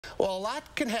Well, a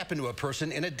lot can happen to a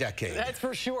person in a decade. That's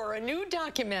for sure. A new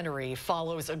documentary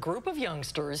follows a group of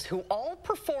youngsters who all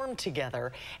performed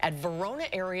together at Verona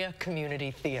Area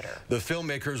Community Theater. The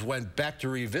filmmakers went back to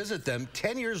revisit them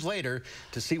 10 years later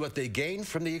to see what they gained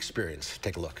from the experience.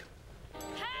 Take a look.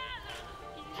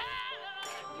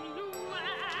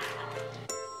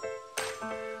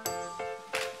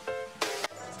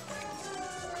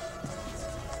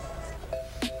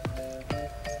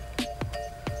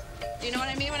 Do you know what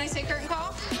I mean when I say curtain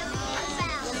call?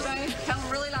 Everybody, tell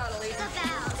them really loudly.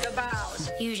 The bows.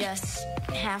 You just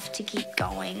have to keep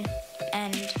going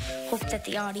and hope that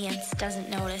the audience doesn't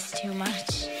notice too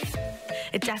much.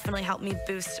 It definitely helped me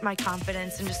boost my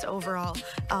confidence and just overall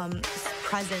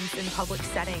presence in public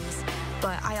settings.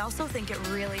 But I also think it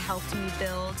really helped me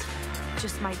build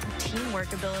just my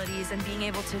teamwork abilities and being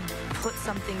able to put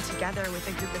something together with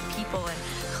a group of people and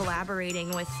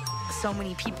collaborating with so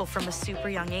many people from a super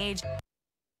young age.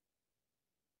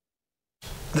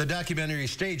 The documentary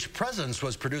Stage Presence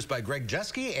was produced by Greg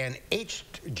Jeske and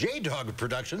J-Dog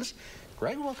Productions.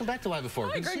 Greg, welcome back to Live-at-Four.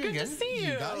 Hi, Greg, good to see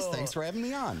you. You guys, thanks for having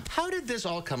me on. How did this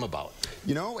all come about?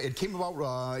 You know, it came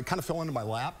about, it kind of fell into my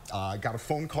lap. I got a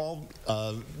phone call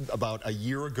about a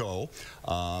year ago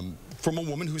from a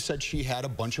woman who said she had a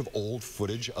bunch of old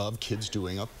footage of kids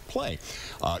doing a play.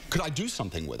 Could I do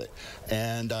something with it?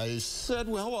 And I said,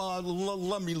 well,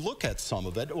 let me look at some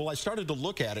of it. Well, I started to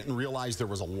look at it and realized there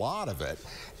was a lot of it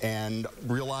and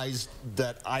realized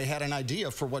that I had an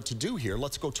idea for what to do here.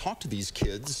 Let's go talk to these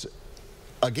kids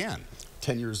again,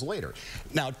 10 years later.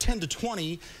 Now, 10 to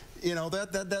 20, you know,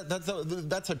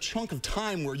 that's a chunk of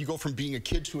time where you go from being a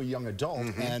kid to a young adult.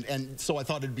 And so I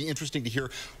thought it'd be interesting to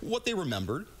hear what they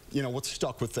remembered, you know, what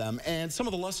stuck with them, and some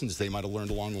of the lessons they might have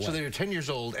learned along the way. So they were 10 years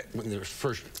old when they were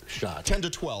first shot? 10 to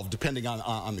 12, depending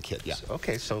on the kid, yeah.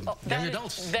 Okay, so young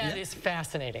adults. That is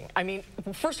fascinating. I mean,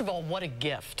 first of all, what a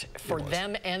gift for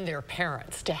them and their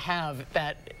parents to have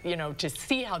that, you know, to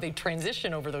see how they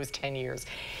transition over those 10 years.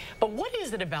 But what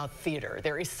is it about theater?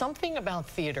 There is something about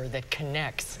theater that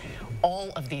connects all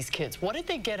of these kids. What did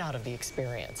they get out of the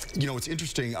experience? You know, it's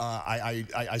interesting.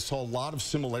 I saw a lot of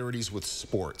similarities with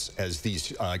sports as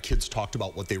these kids talked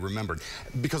about what they remembered,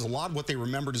 because a lot of what they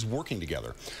remembered is working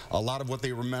together. A lot of what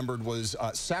they remembered was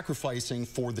sacrificing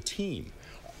for the team,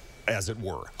 as it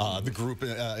were, the group, you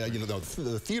know,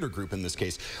 the theater group in this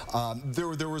case.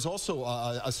 There was also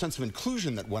a sense of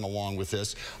inclusion that went along with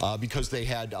this, because they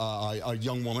had a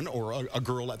young woman, or a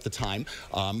girl at the time,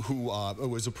 who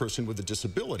was a person with a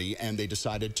disability, and they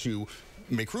decided to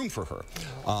make room for her.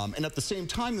 And at the same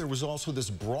time, there was also this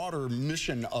broader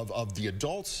mission of the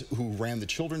adults who ran the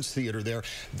children's theater there,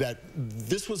 that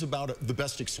this was about the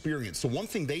best experience. So one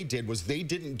thing they did was they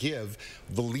didn't give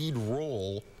the lead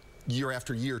role year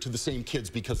after year to the same kids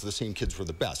because the same kids were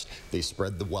the best. They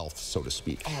spread the wealth, so to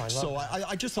speak.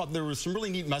 I just thought there was some really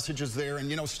neat messages there, and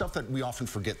you know, stuff that we often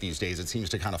forget these days. It seems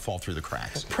to kind of fall through the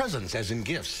cracks. Presence, as in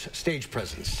gifts, stage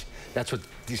presence. That's what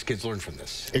these kids learned from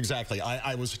this. Exactly.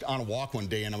 I was on a walk one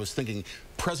day and I was thinking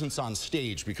presence on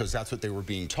stage, because that's what they were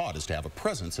being taught, is to have a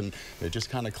presence, and it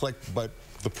just kind of clicked. But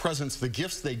the presence, the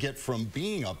gifts they get from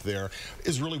being up there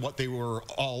is really what they were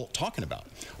all talking about.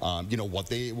 You know, what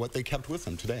they kept with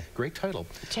them today. Great title.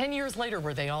 10 years later,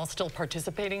 were they all still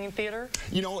participating in theater?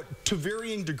 You know, to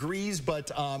varying degrees,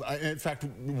 but in fact,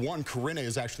 one, Corinna,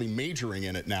 is actually majoring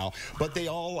in it now. But they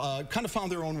all kind of found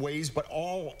their own ways, but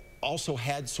all also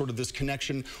had sort of this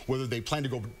connection, whether they plan to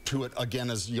go to it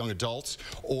again as young adults,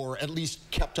 or at least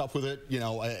kept up with it, you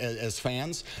know, as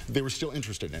fans. They were still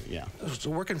interested in it, yeah.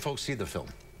 So where can folks see the film?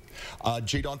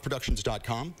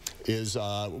 jdogproductions.com is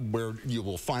where you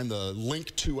will find the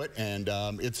link to it, and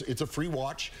it's a free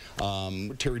watch.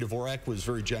 Terry Dvorak was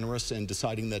very generous in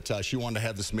deciding that she wanted to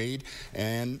have this made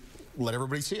and let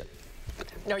everybody see it.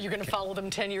 Now, you're going to follow them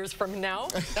 10 years from now?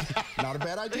 Not a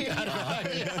bad idea.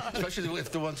 Especially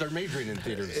if the ones that are majoring in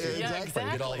theaters. Yeah, exactly.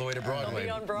 Get all the way to Broadway.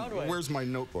 On Broadway. Where's my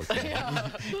notebook?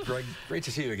 Greg, great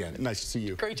to see you again. Nice to see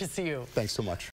you. Great to see you. Thanks so much.